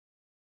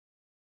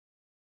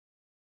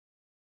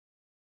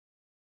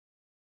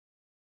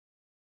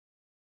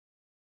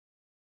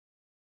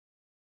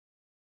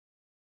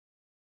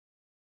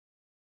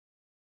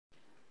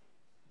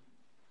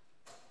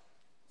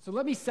So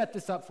let me set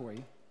this up for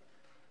you.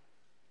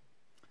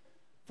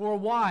 For a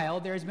while,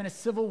 there has been a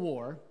civil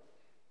war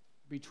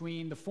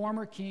between the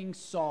former King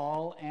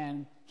Saul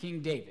and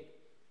King David.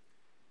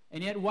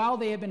 And yet, while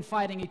they have been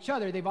fighting each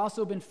other, they've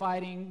also been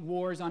fighting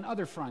wars on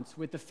other fronts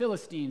with the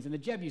Philistines and the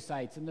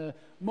Jebusites and the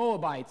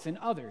Moabites and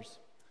others.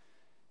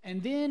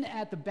 And then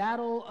at the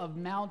Battle of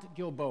Mount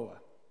Gilboa,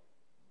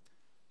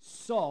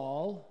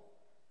 Saul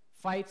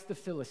fights the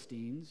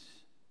Philistines,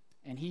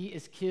 and he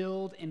is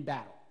killed in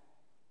battle,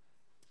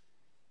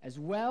 as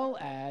well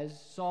as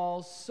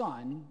Saul's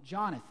son,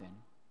 Jonathan,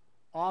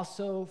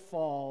 also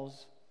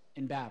falls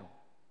in battle.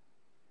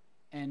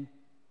 And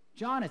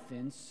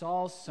Jonathan,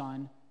 Saul's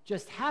son,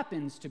 just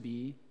happens to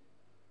be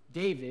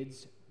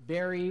David's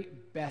very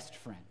best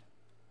friend.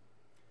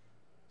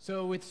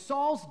 So with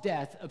Saul's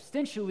death,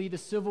 essentially the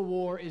civil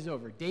war is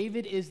over.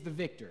 David is the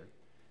victor.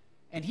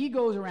 And he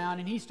goes around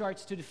and he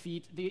starts to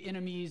defeat the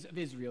enemies of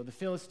Israel, the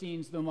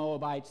Philistines, the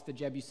Moabites, the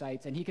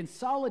Jebusites, and he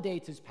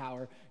consolidates his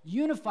power,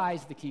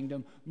 unifies the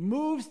kingdom,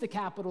 moves the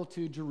capital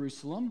to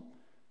Jerusalem,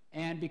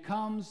 and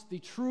becomes the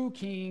true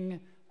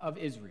king of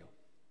Israel.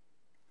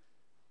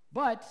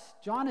 But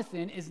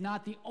Jonathan is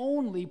not the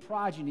only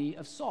progeny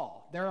of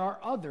Saul. There are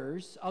other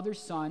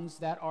sons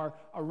that are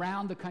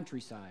around the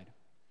countryside.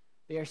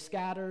 They are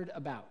scattered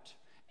about.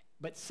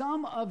 But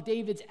some of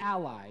David's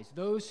allies,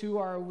 those who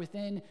are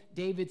within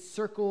David's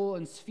circle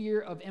and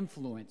sphere of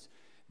influence,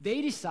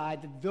 they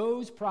decide that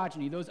those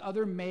progeny, those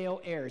other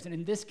male heirs, and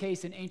in this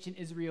case in ancient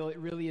Israel, it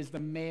really is the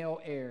male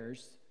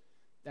heirs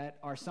that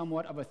are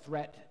somewhat of a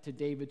threat to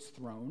David's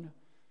throne.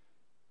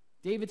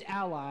 David's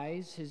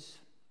allies,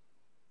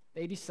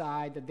 they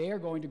decide that they are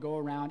going to go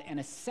around and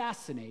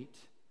assassinate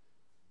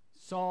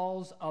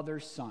Saul's other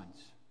sons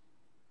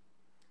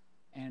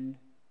and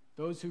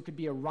those who could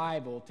be a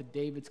rival to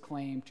David's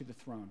claim to the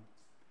throne.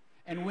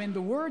 And when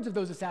the words of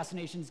those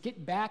assassinations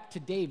get back to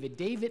David,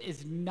 David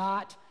is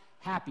not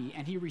happy,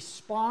 and he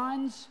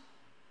responds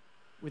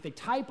with a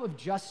type of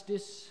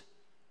justice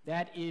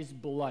that is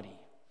bloody.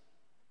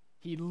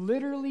 He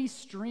literally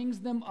strings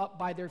them up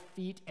by their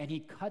feet and he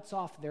cuts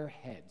off their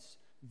heads,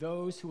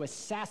 those who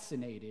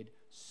assassinated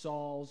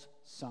Saul's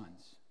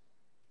sons.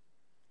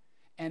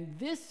 And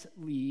this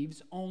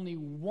leaves only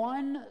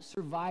one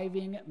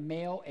surviving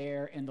male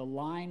heir in the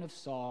line of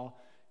Saul,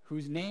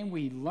 whose name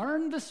we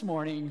learned this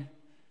morning,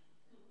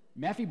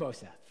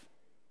 Mephibosheth.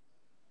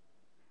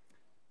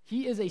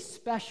 He is a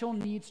special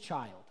needs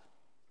child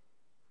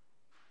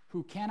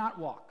who cannot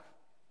walk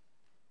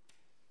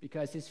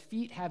because his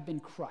feet have been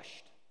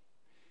crushed.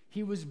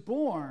 He was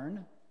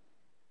born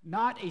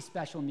not a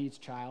special needs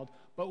child,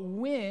 but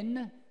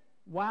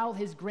while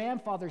his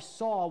grandfather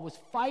Saul was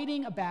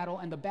fighting a battle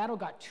and the battle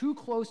got too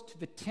close to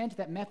the tent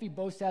that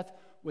Mephibosheth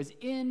was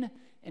in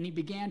and he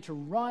began to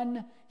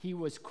run, he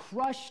was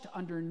crushed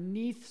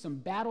underneath some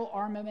battle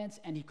armaments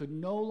and he could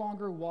no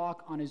longer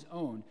walk on his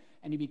own,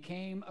 and he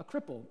became a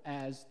cripple,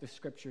 as the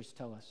scriptures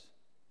tell us.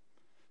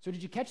 So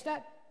did you catch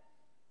that?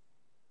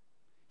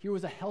 Here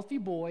was a healthy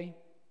boy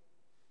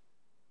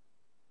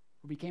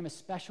who became a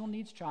special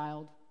needs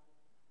child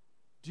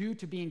due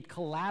to being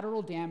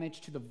collateral damage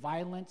to the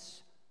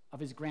violence of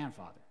his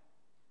grandfather.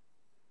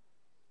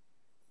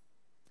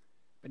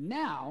 But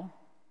now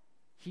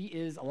he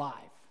is alive,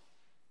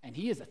 and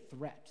he is a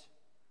threat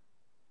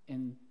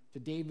to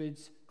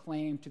David's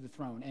claim to the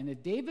throne. And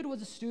if David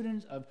was a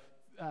student of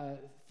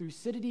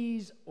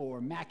Thucydides or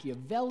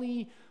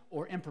Machiavelli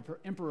or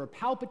Emperor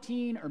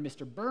Palpatine or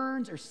Mr.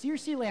 Burns or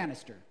Cersei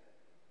Lannister,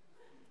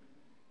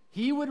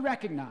 he would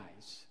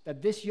recognize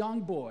that this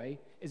young boy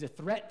is a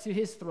threat to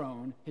his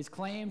throne, his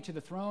claim to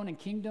the throne and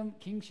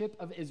kingship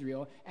of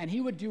Israel, and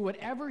he would do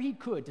whatever he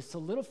could to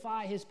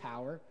solidify his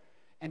power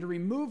and to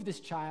remove this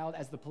child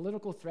as the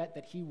political threat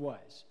that he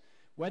was,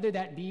 whether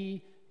that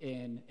be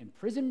in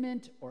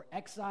imprisonment or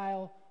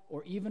exile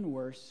or even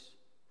worse,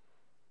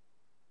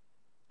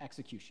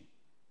 execution.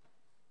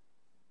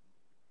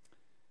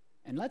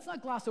 And let's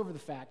not gloss over the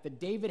fact that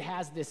David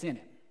has this in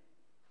him.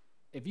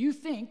 If you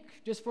think,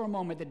 just for a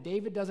moment, that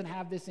David doesn't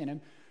have this in him,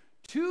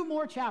 2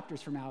 more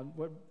chapters from now,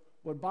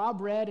 what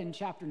Bob read in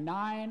chapter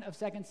 9 of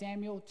 2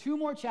 Samuel, 2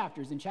 more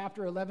chapters. In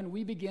chapter 11,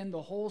 we begin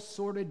the whole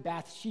sordid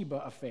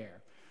Bathsheba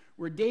affair,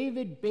 where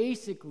David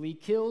basically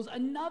kills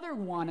another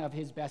one of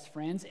his best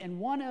friends and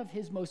one of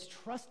his most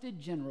trusted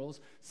generals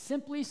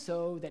simply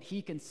so that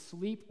he can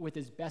sleep with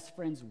his best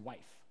friend's wife.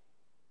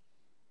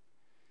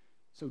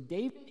 So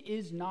David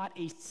is not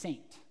a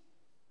saint.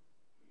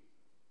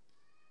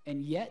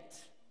 And yet,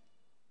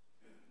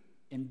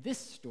 in this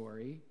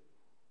story,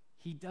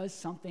 he does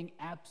something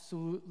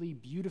absolutely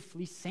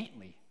beautifully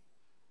saintly.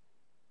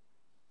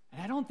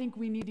 And I don't think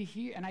we need to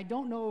hear, and I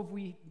don't know if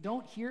we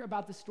don't hear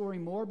about the story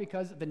more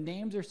because the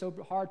names are so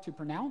hard to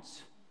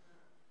pronounce,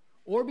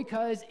 or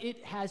because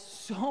it has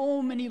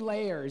so many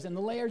layers, and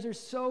the layers are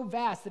so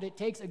vast that it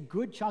takes a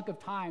good chunk of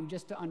time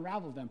just to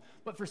unravel them.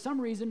 But for some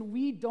reason,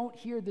 we don't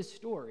hear this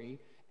story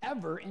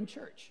ever in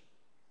church.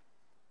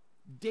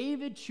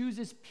 David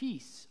chooses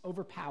peace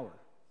over power.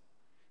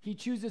 He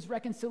chooses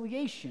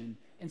reconciliation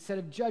instead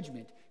of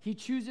judgment. He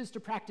chooses to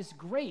practice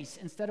grace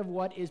instead of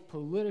what is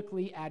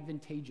politically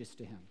advantageous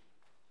to him.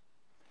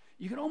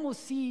 You can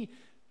almost see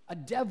a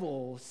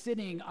devil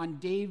sitting on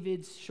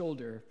David's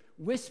shoulder,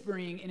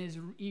 whispering in his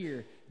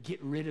ear,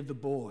 "Get rid of the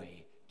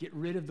boy, get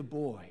rid of the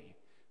boy,"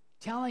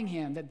 telling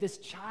him that this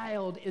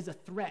child is a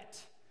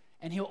threat,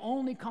 and he'll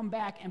only come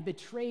back and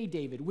betray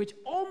David, which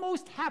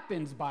almost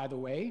happens, by the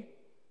way.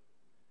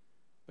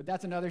 But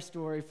that's another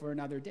story for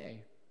another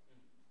day.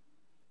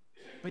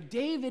 But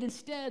David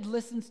instead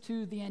listens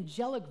to the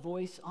angelic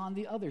voice on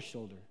the other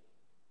shoulder.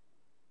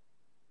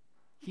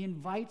 He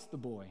invites the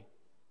boy,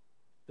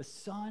 the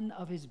son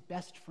of his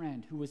best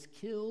friend who was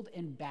killed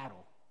in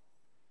battle,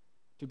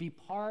 to be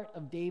part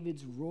of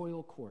David's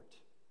royal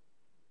court.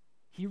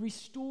 He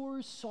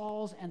restores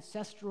Saul's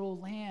ancestral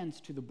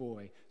lands to the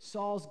boy,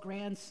 Saul's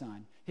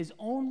grandson, his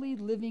only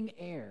living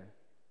heir.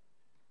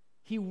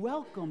 He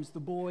welcomes the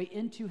boy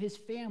into his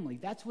family.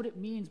 That's what it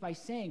means by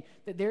saying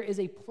that there is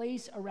a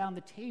place around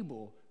the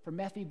table for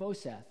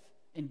Mephibosheth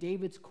in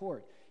David's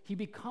court. He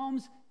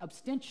becomes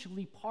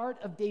ostensibly part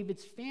of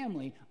David's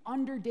family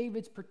under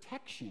David's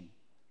protection,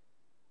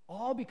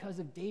 all because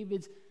of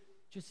David's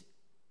just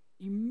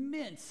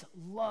immense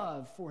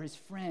love for his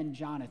friend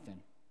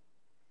Jonathan.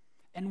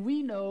 And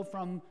we know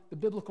from the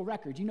biblical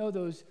records, you know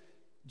those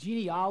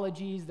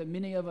genealogies that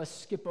many of us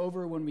skip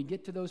over when we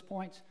get to those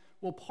points?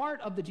 Well, part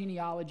of the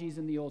genealogies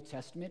in the Old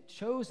Testament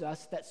shows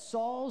us that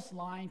Saul's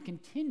line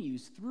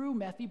continues through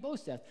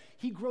Mephibosheth.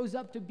 He grows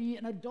up to be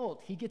an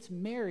adult. He gets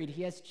married.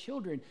 He has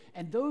children,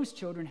 and those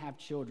children have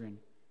children.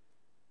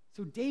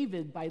 So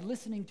David, by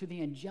listening to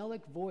the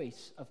angelic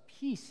voice of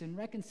peace and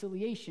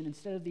reconciliation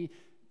instead of the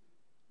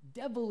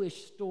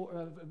devilish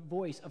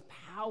voice of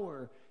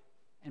power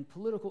and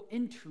political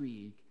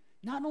intrigue,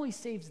 not only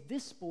saves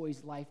this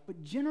boy's life,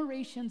 but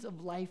generations of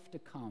life to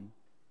come.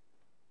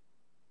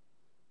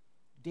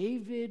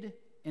 David,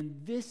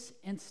 in this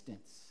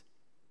instance,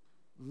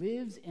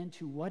 lives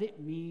into what it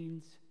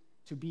means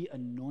to be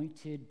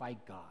anointed by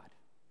God.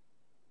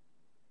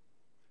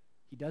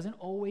 He doesn't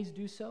always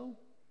do so,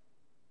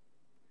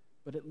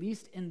 but at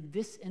least in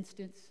this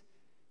instance,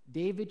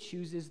 David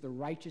chooses the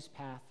righteous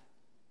path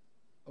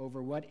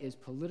over what is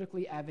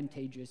politically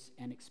advantageous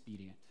and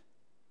expedient.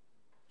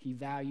 He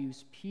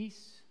values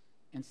peace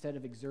instead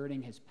of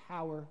exerting his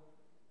power.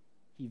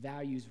 He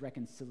values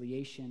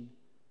reconciliation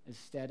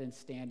instead of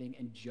standing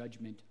in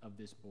judgment of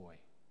this boy.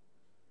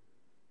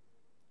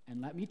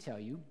 And let me tell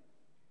you,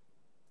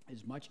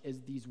 as much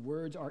as these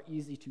words are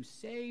easy to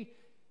say,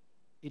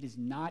 it is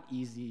not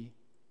easy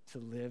to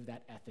live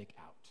that ethic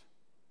out.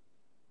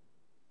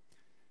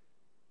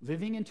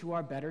 Living into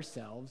our better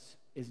selves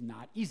is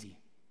not easy.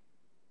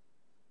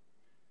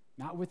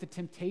 Not with the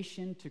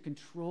temptation to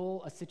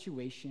control a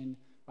situation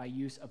by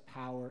use of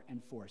power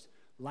and force.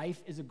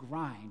 Life is a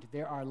grind.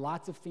 There are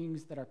lots of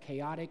things that are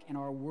chaotic in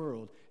our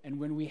world, and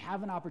when we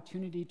have an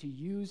opportunity to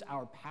use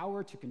our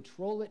power to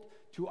control it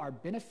to our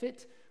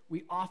benefit,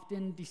 we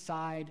often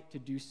decide to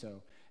do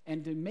so.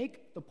 And to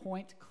make the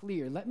point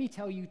clear, let me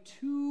tell you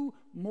two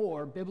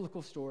more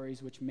biblical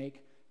stories which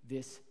make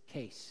this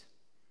case.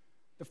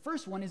 The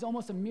first one is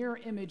almost a mirror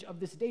image of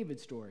this David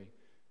story.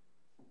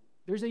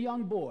 There's a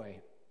young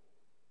boy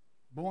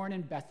born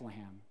in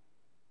Bethlehem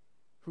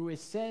who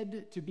is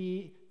said to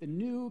be the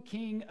new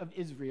king of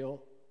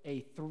Israel,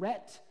 a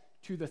threat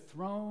to the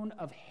throne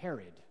of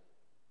Herod.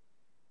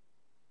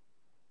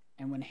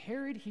 And when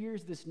Herod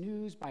hears this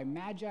news by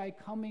Magi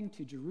coming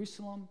to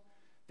Jerusalem,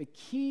 the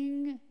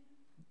king,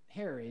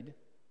 Herod,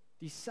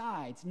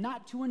 decides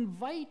not to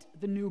invite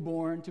the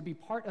newborn to be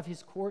part of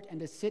his court and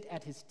to sit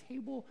at his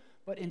table,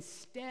 but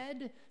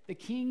instead the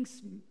king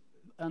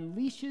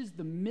unleashes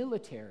the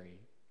military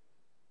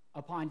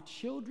upon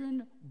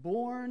children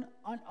born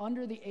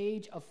under the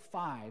age of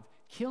 5,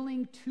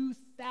 killing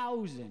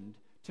 2,000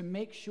 to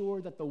make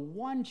sure that the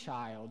one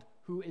child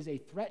who is a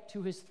threat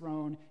to his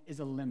throne is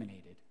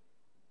eliminated.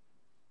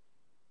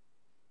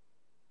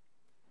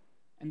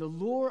 And the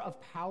lure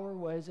of power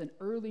was an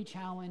early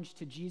challenge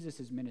to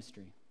Jesus'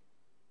 ministry.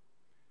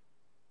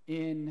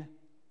 In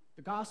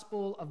the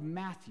Gospel of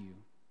Matthew,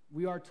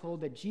 we are told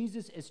that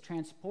Jesus is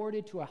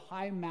transported to a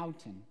high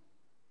mountain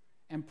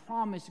and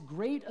promised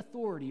great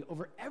authority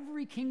over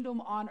every kingdom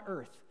on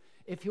earth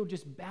if he'll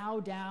just bow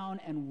down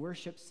and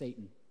worship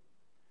Satan.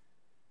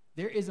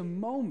 There is a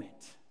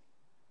moment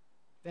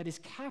that is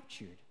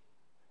captured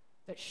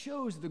that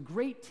shows the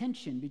great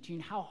tension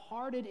between how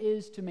hard it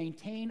is to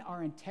maintain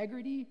our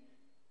integrity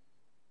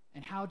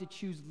and how to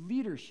choose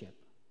leadership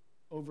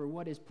over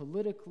what is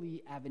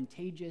politically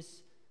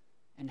advantageous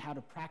and how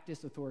to practice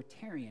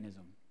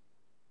authoritarianism.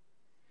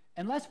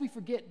 Unless we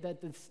forget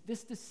that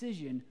this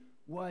decision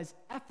was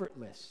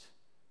effortless,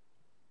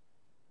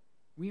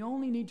 we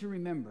only need to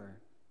remember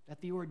that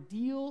the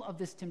ordeal of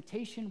this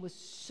temptation was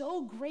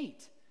so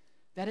great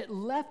that it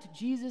left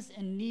Jesus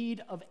in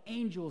need of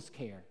angels'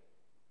 care.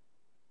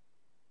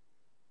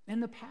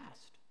 In the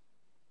past,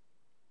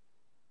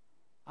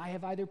 I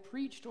have either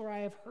preached or I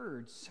have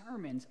heard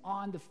sermons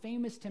on the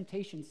famous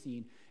temptation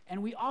scene,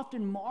 and we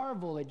often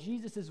marvel at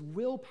Jesus'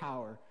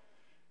 willpower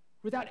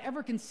without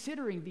ever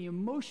considering the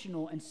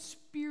emotional and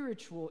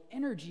spiritual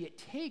energy it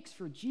takes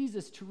for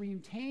Jesus to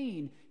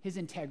retain his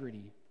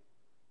integrity.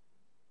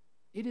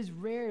 It is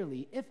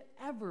rarely, if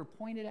ever,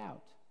 pointed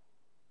out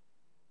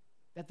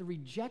that the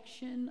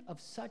rejection of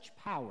such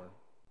power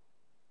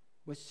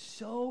was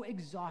so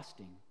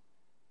exhausting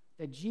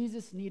that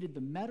Jesus needed the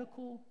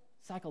medical,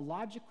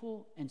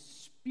 psychological, and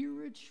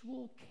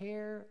spiritual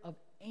care of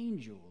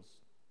angels.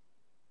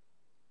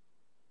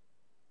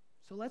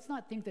 So let's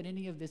not think that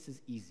any of this is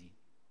easy.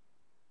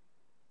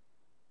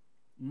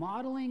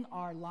 Modeling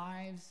our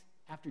lives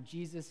after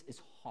Jesus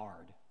is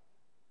hard.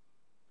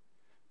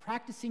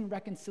 Practicing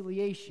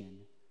reconciliation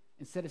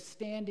instead of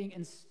standing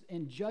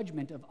in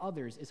judgment of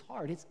others is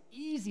hard. It's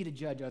easy to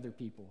judge other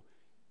people.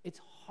 It's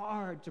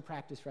hard to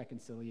practice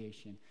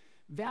reconciliation.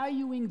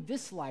 Valuing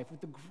this life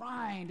with the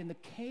grind and the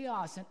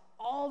chaos and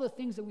all the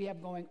things that we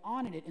have going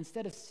on in it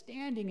instead of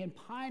standing and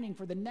pining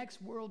for the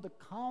next world to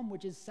come,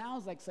 which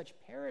sounds like such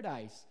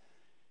paradise,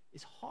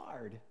 is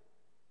hard.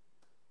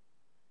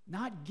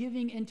 Not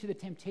giving into the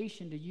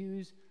temptation to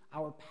use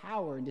our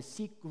power and to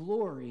seek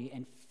glory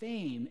and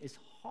fame is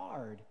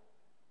hard.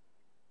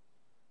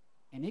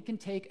 And it can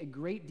take a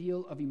great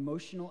deal of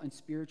emotional and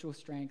spiritual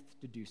strength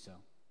to do so.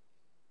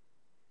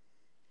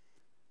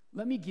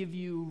 Let me give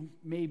you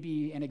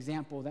maybe an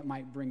example that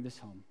might bring this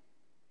home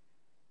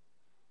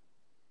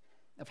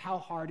of how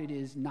hard it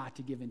is not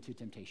to give into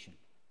temptation.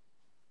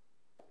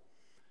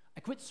 I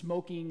quit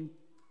smoking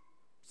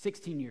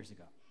 16 years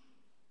ago.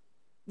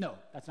 No,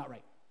 that's not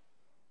right.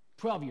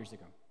 12 years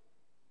ago.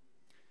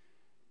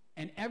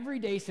 And every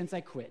day since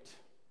I quit,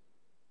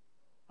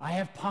 I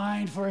have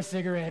pined for a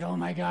cigarette. Oh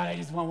my God, I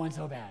just want one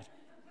so bad.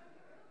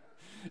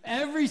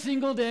 Every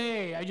single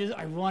day,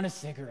 I want a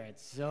cigarette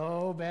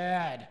so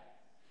bad.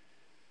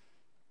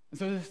 And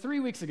so 3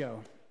 weeks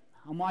ago,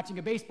 I'm watching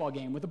a baseball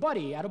game with a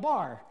buddy at a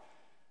bar.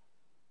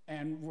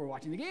 And we're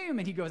watching the game,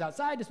 and he goes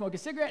outside to smoke a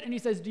cigarette, and he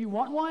says, "Do you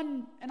want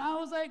one?" And I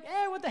was like,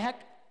 what the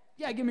heck?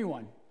 Yeah, give me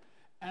one.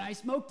 And I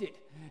smoked it.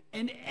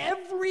 And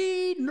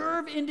every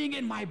nerve ending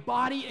in my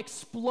body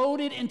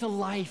exploded into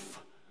life.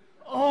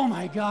 Oh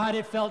my God,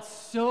 it felt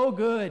so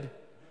good.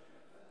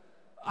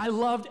 I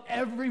loved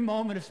every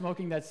moment of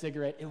smoking that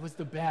cigarette. It was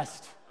the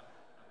best.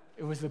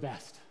 It was the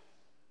best.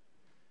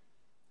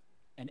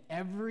 And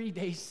every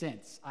day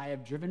since I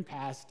have driven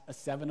past a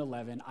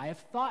 7-Eleven, I have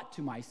thought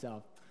to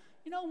myself,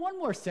 one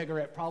more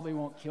cigarette probably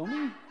won't kill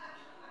me.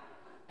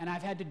 And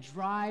I've had to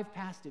drive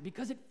past it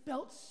because it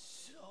felt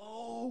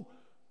so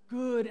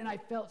good and I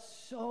felt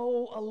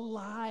so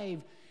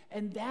alive.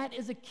 And that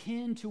is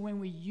akin to when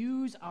we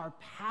use our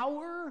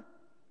power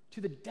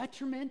to the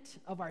detriment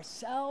of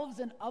ourselves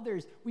and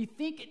others. We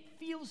think it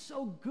feels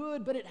so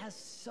good, but it has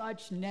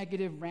such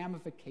negative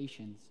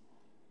ramifications.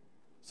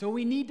 So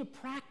we need to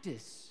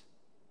practice.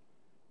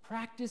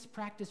 Practice,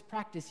 practice,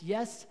 practice.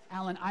 Yes,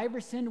 Allen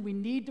Iverson, we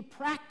need to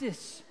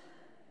practice.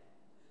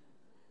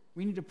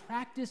 We need to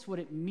practice what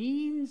it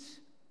means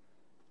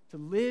to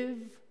live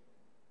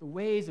the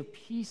ways of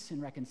peace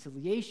and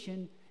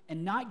reconciliation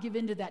and not give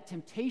in to that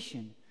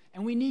temptation.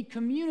 And we need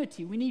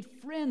community. We need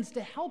friends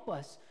to help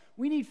us.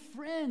 We need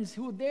friends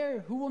who are there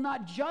who will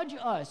not judge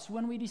us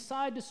when we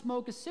decide to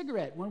smoke a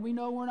cigarette when we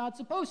know we're not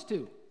supposed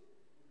to.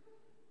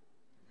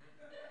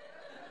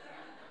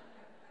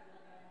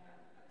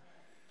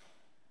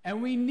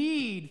 And we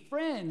need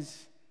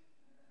friends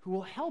who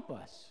will help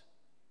us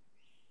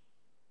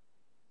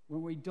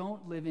when we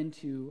don't live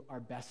into our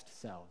best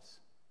selves.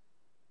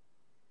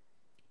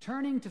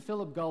 Turning to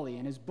Phillip Gulley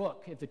in his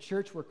book, If the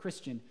Church Were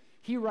Christian,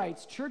 he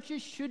writes,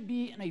 churches should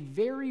be, in a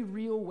very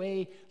real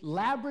way,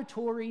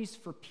 laboratories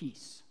for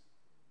peace,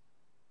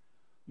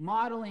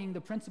 modeling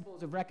the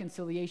principles of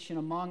reconciliation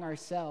among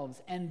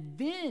ourselves, and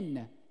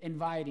then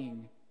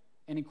inviting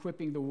and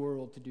equipping the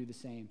world to do the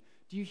same.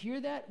 Do you hear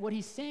that? What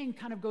he's saying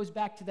kind of goes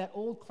back to that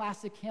old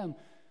classic hymn,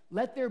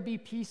 "Let there be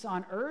peace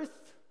on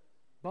earth,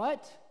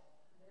 but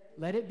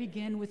let it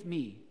begin with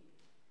me."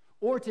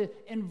 Or to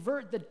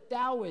invert the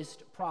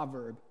Taoist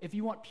proverb, if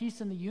you want peace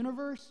in the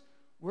universe,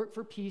 work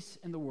for peace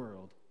in the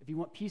world. If you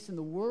want peace in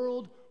the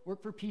world,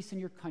 work for peace in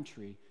your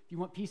country. If you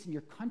want peace in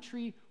your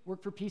country,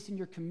 work for peace in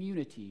your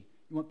community.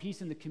 If you want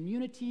peace in the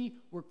community,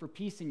 work for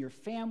peace in your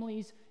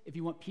families. If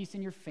you want peace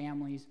in your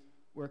families,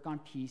 work on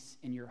peace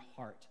in your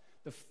heart.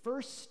 The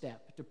first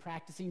step to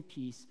practicing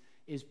peace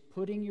is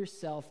putting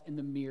yourself in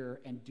the mirror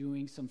and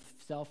doing some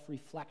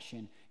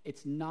self-reflection.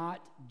 It's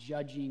not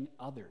judging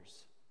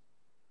others.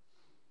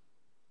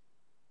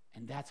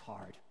 And that's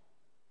hard.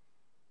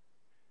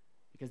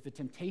 Because the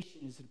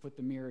temptation is to put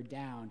the mirror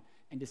down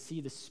and to see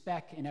the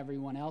speck in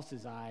everyone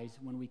else's eyes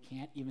when we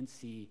can't even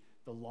see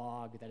the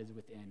log that is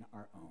within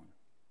our own.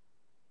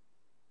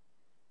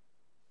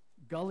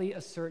 Gulley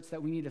asserts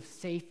that we need a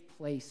safe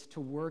place to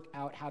work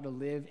out how to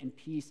live in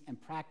peace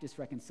and practice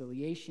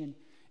reconciliation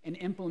and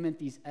implement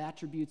these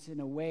attributes in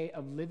a way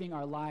of living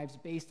our lives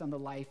based on the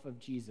life of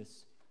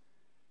Jesus.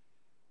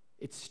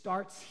 It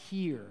starts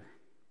here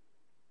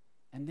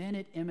And then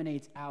it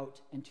emanates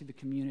out into the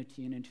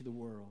community and into the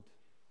world.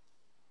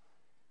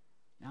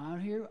 Now,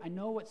 here, I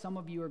know what some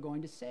of you are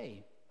going to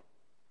say.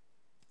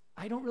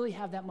 I don't really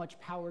have that much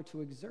power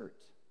to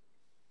exert.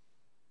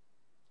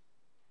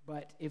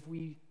 But if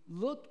we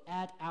look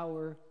at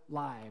our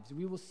lives,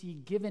 we will see,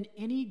 given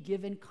any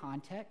given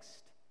context,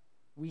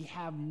 we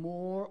have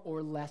more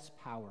or less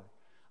power.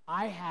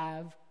 I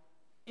have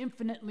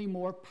infinitely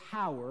more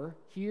power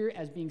here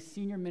as being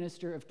senior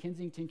minister of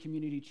Kensington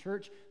Community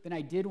Church than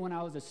I did when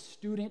I was a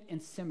student in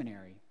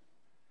seminary.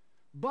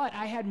 But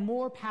I had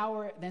more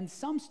power than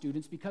some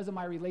students because of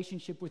my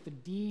relationship with the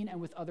dean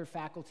and with other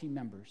faculty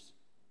members.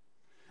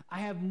 I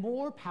have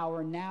more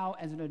power now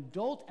as an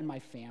adult in my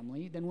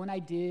family than when I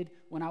did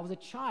when I was a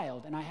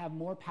child, and I have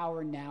more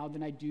power now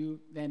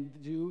than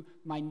do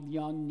my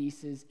young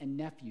nieces and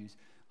nephews.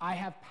 I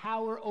have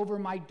power over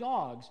my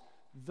dogs,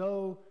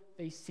 though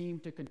they seem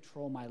to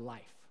control my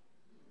life.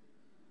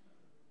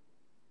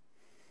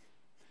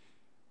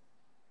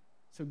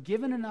 So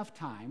given enough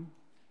time,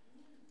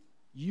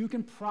 you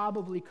can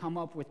probably come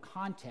up with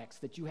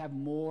context that you have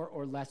more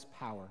or less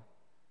power.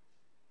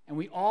 And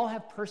we all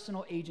have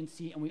personal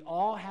agency, and we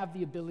all have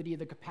the ability,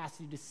 the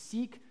capacity to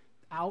seek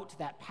out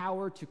that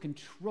power to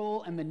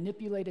control and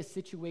manipulate a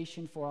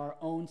situation for our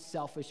own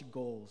selfish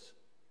goals.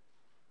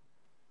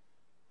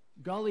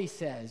 Gulley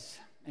says,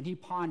 and he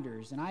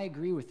ponders, and I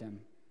agree with him,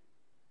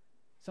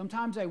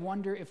 sometimes I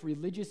wonder if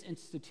religious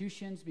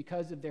institutions,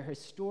 because of their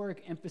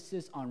historic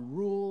emphasis on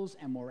rules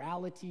and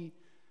morality,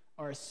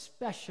 are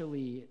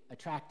especially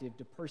attractive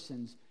to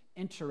persons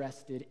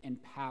interested in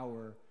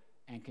power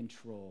and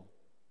control.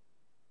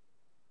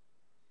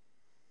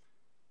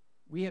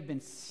 We have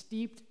been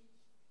steeped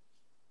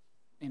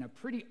in a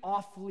pretty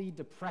awfully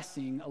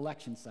depressing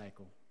election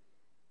cycle.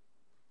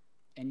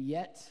 And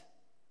yet,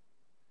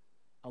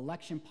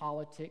 election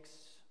politics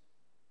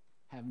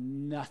have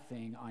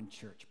nothing on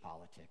church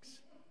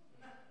politics.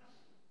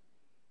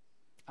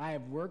 I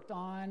have worked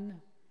on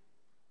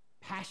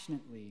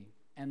passionately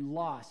and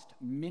lost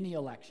many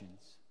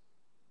elections.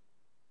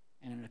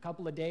 And in a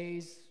couple of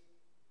days,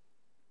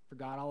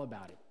 forgot all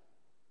about it.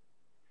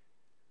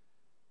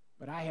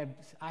 But I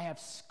have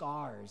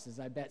scars, as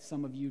I bet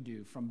some of you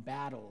do, from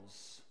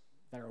battles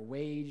that are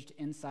waged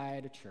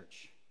inside a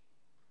church.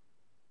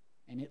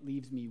 And it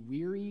leaves me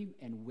weary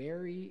and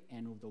wary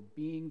and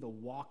being the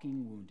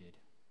walking wounded.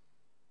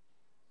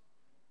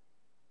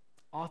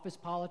 Office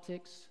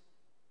politics.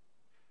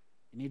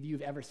 Any of you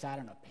have ever sat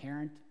on a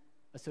parent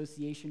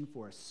association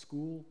for a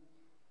school?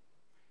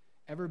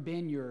 Ever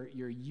been your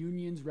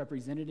union's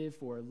representative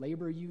for a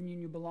labor union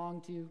you belong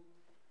to?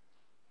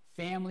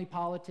 Family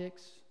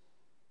politics.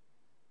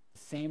 The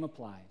same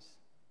applies.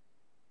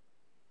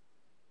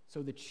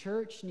 So the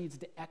church needs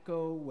to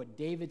echo what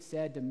David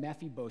said to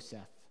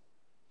Mephibosheth.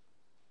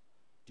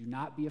 Do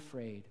not be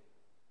afraid.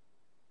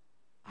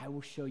 I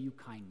will show you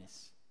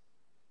kindness.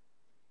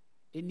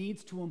 It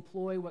needs to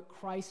employ what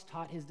Christ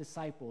taught his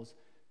disciples,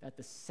 that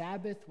the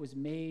Sabbath was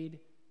made,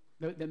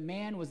 the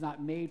man was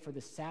not made for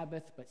the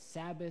Sabbath, but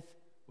Sabbath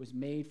was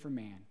made for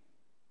man.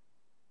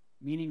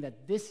 Meaning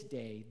that this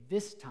day,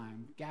 this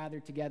time,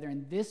 gathered together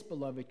in this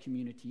beloved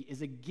community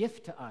is a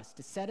gift to us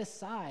to set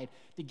aside,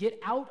 to get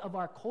out of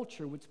our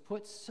culture, which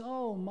puts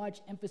so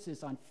much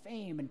emphasis on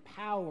fame and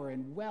power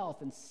and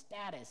wealth and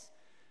status,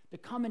 to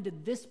come into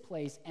this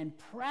place and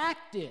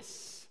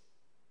practice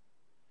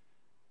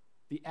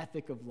the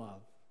ethic of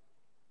love.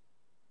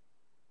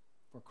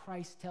 For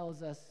Christ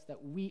tells us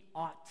that we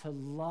ought to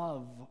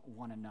love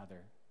one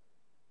another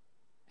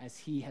as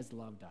he has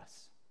loved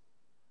us.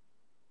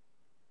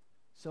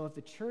 So if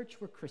the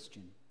church were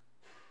Christian,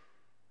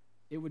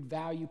 it would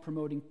value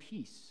promoting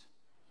peace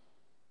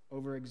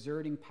over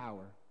exerting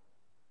power.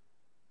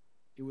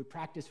 It would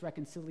practice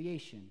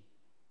reconciliation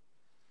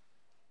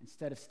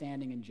instead of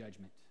standing in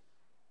judgment.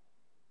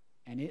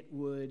 And it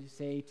would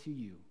say to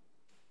you,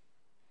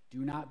 do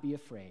not be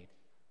afraid,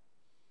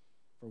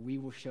 for we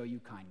will show you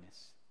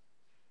kindness,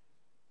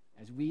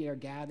 as we are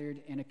gathered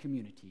in a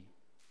community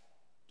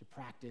to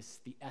practice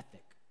the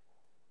ethic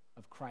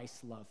of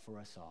Christ's love for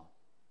us all.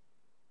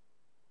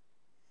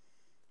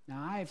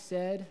 Now, I have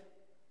said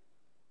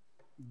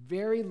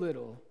very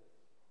little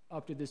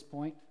up to this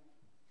point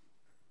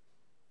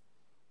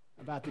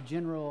about the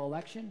general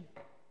election.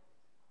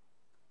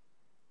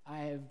 I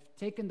have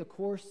taken the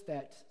course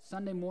that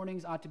Sunday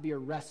mornings ought to be a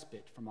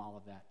respite from all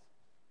of that.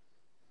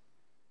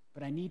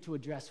 But I need to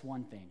address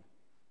one thing.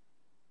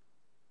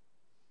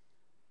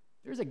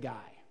 There's a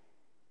guy,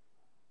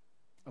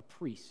 a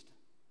priest,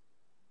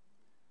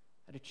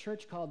 at a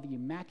church called the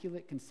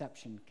Immaculate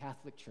Conception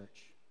Catholic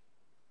Church,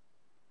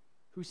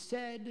 who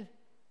said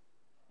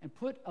and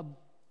put a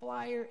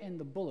flyer in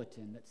the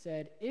bulletin that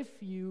said, if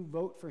you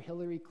vote for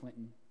Hillary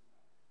Clinton,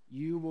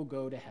 you will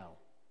go to hell.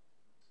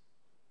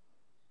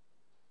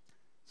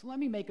 So let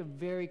me make a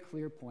very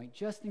clear point,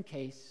 just in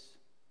case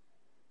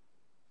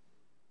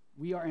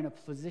we are in a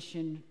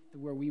position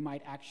where we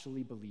might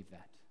actually believe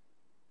that.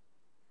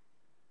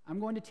 I'm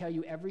going to tell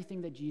you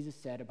everything that Jesus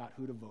said about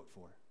who to vote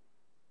for.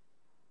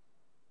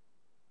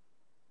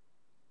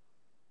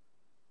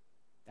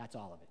 That's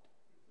all of it.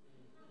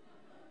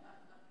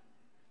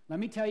 Let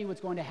me tell you what's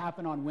going to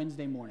happen on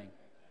Wednesday morning.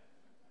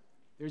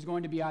 There's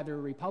going to be either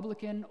a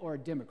Republican or a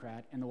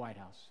Democrat in the White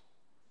House.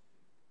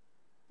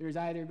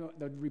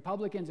 The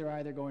Republicans are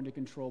either going to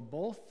control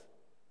both,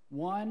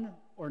 one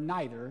or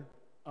neither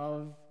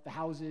of the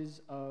houses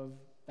of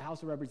the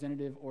House of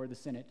Representatives or the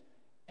Senate,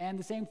 and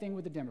the same thing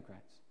with the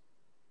Democrats.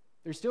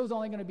 There still is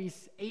only going to be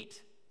 8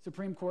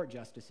 Supreme Court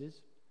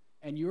justices,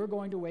 and you're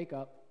going to wake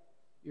up,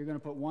 you're going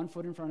to put one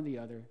foot in front of the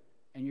other,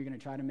 and you're going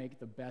to try to make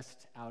the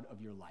best out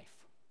of your life.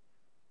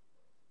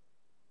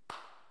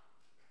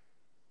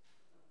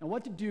 Now,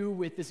 what to do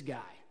with this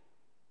guy?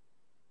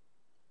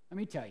 Let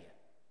me tell you.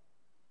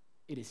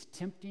 It is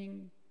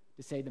tempting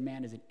to say the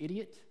man is an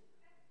idiot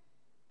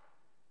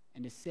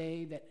and to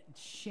say that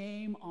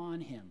shame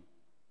on him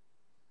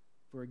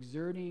for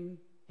exerting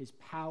his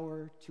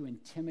power to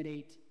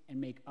intimidate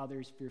and make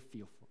others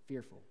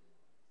fearful.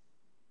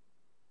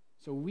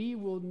 So we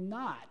will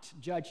not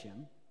judge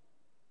him,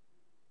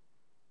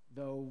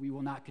 though we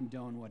will not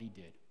condone what he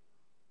did.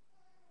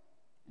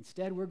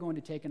 Instead, we're going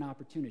to take an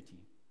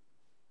opportunity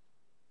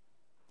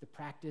to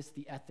practice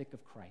the ethic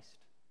of Christ,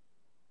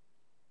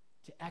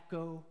 to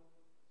echo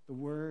the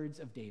words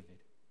of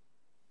David.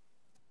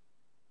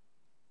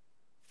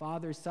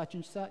 Father such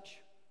and such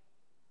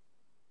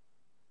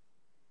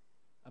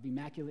of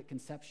Immaculate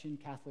Conception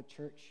Catholic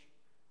Church,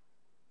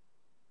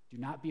 do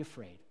not be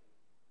afraid.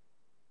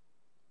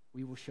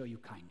 We will show you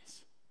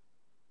kindness.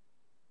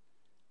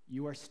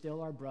 You are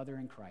still our brother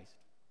in Christ,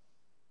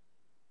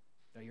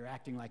 though you're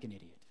acting like an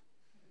idiot.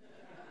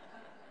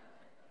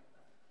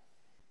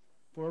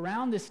 For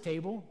around this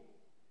table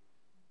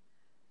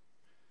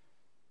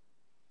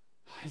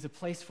is a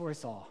place for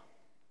us all,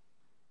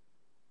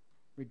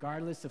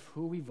 regardless of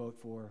who we vote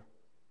for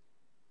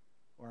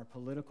or our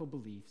political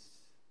beliefs,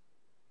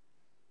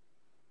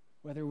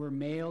 whether we're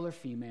male or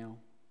female,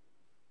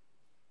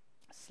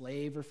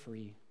 slave or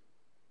free,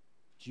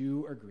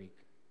 Jew or Greek.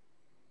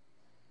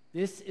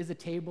 This is a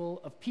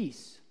table of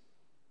peace.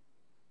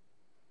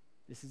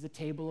 This is a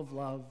table of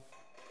love.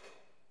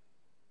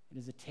 It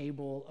is a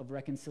table of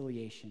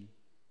reconciliation.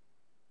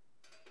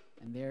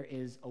 And there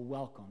is a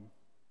welcome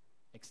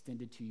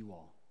extended to you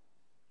all.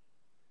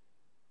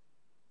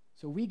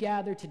 So we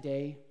gather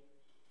today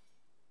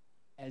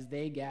as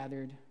they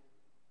gathered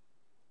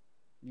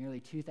nearly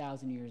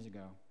 2,000 years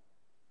ago.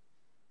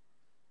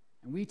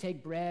 And we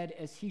take bread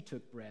as he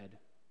took bread,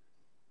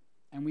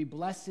 and we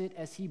bless it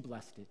as he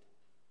blessed it.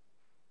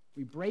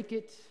 We break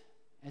it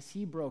as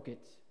he broke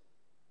it,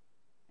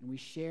 and we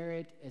share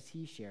it as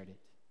he shared it,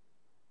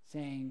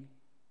 saying,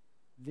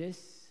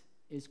 "This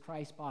is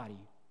Christ's body,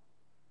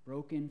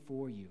 broken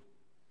for you."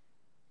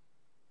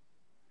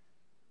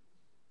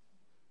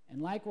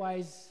 And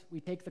likewise,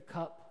 we take the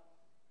cup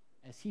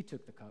as he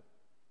took the cup.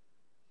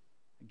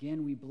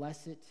 Again, we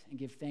bless it and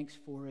give thanks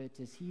for it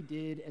as he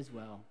did as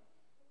well.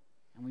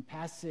 And we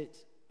pass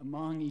it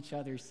among each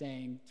other,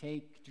 saying,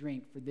 "Take,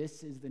 drink, for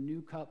this is the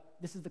new cup.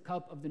 This is the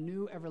cup of the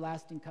new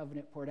everlasting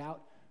covenant poured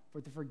out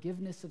for the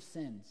forgiveness of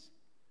sins."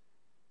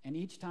 And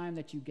each time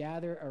that you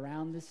gather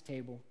around this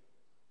table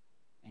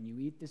and you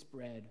eat this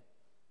bread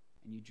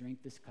and you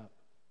drink this cup,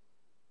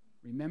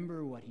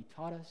 remember what he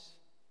taught us,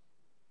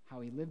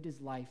 how he lived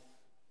his life,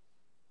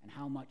 and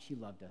how much he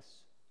loved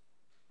us,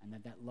 and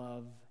that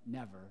love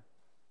never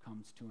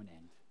comes to an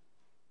end.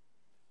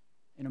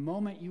 In a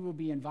moment, you will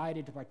be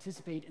invited to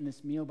participate in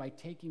this meal by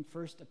taking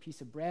first a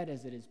piece of bread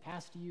as it is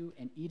passed to you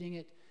and eating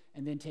it,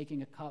 and then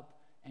taking a cup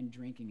and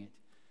drinking it.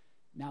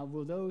 Now,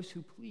 will those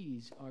who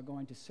please are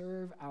going to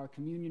serve our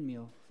communion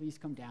meal please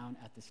come down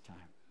at this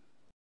time?